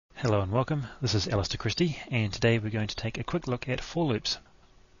Hello and welcome, this is Alister Christie, and today we're going to take a quick look at for loops.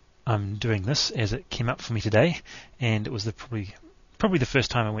 I'm doing this as it came up for me today, and it was probably the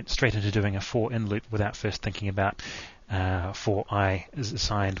first time I went straight into doing a for in loop without first thinking about for I is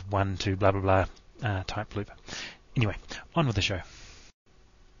assigned 1 to blah blah blah type loop. Anyway, on with the show.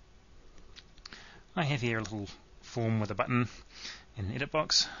 I have here a little form with a button and an edit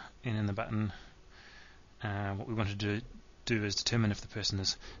box, and in the button what we want to do is determine if the person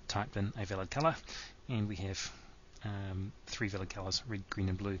has typed in a valid colour, and we have 3 valid colours, red, green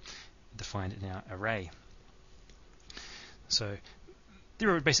and blue, defined in our array. So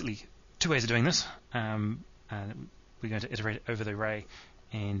there are basically 2 ways of doing this. We're going to iterate over the array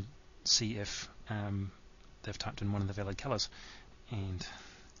and see if they've typed in one of the valid colours. And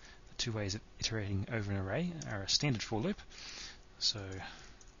the 2 ways of iterating over an array are a standard for loop. So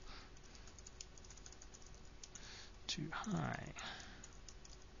too high.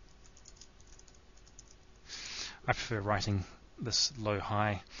 I prefer writing this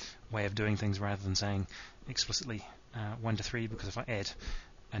low-high way of doing things rather than saying explicitly 1 to 3, because if I add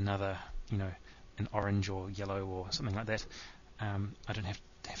another, an orange or yellow or something like that, I don't have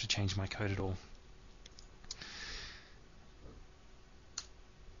to change my code at all.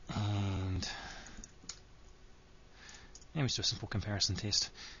 And let's do a simple comparison test.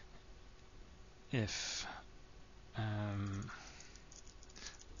 If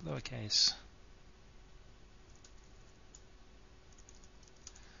lowercase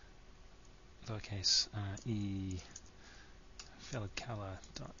e valid color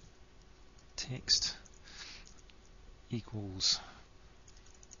dot text equals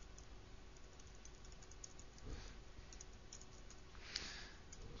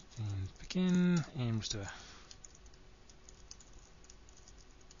and begin, and let's do a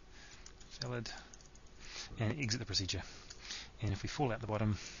valid and exit the procedure. And if we fall out the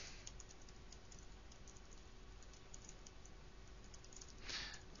bottom,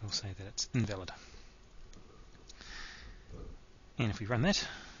 we'll say that it's invalid. And if we run that,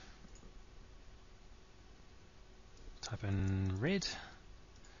 type in red,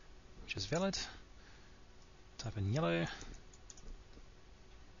 which is valid, type in yellow,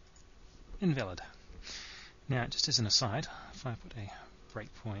 invalid. Now, just as an aside, if I put a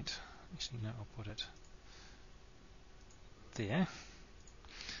breakpoint, actually no, I'll put it there,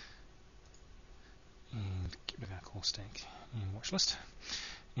 and get rid of our call stack and watch list,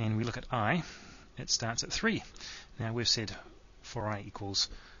 and we look at I, it starts at 3. Now we've said for I equals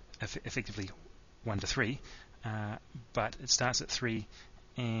effectively 1 to 3, but it starts at 3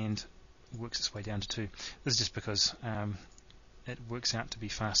 and works its way down to 2. This is just because it works out to be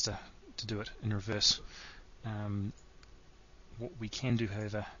faster to do it in reverse. What we can do,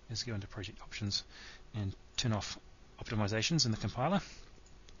 however, is go into project options and turn off optimizations in the compiler.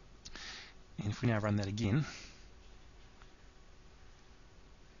 And if we now run that again,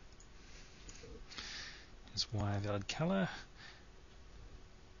 is Y valid color.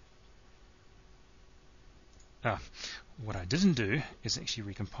 What I didn't do is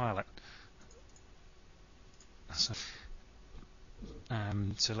actually recompile it. So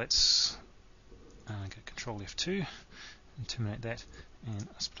let's go Control F2 and terminate that, and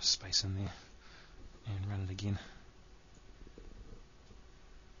let's put a space in there and run it again.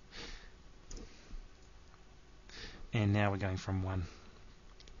 And now we're going from 1,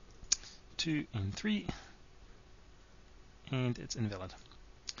 2 and 3, and it's invalid.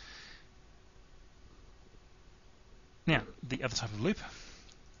 Now, the other type of loop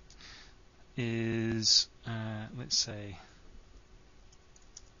is, let's say,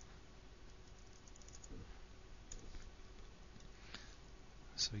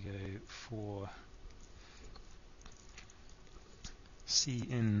 so we go for C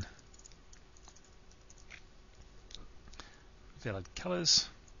in valid colors,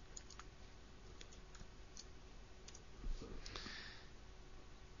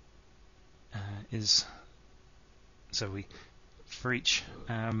 so we, for each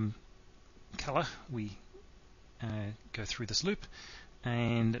color, we go through this loop,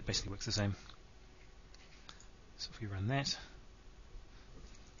 and it basically works the same. So if we run that,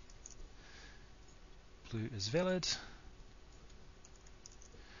 blue is valid,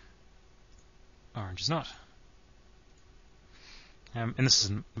 orange is not. And this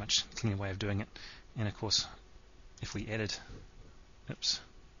is a much cleaner way of doing it. And of course, if we added, if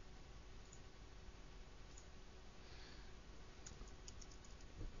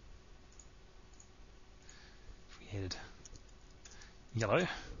we added yellow,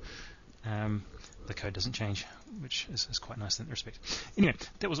 the code doesn't change, which is quite nice in that respect. Anyway,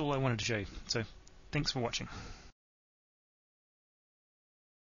 that was all I wanted to show you. So thanks for watching.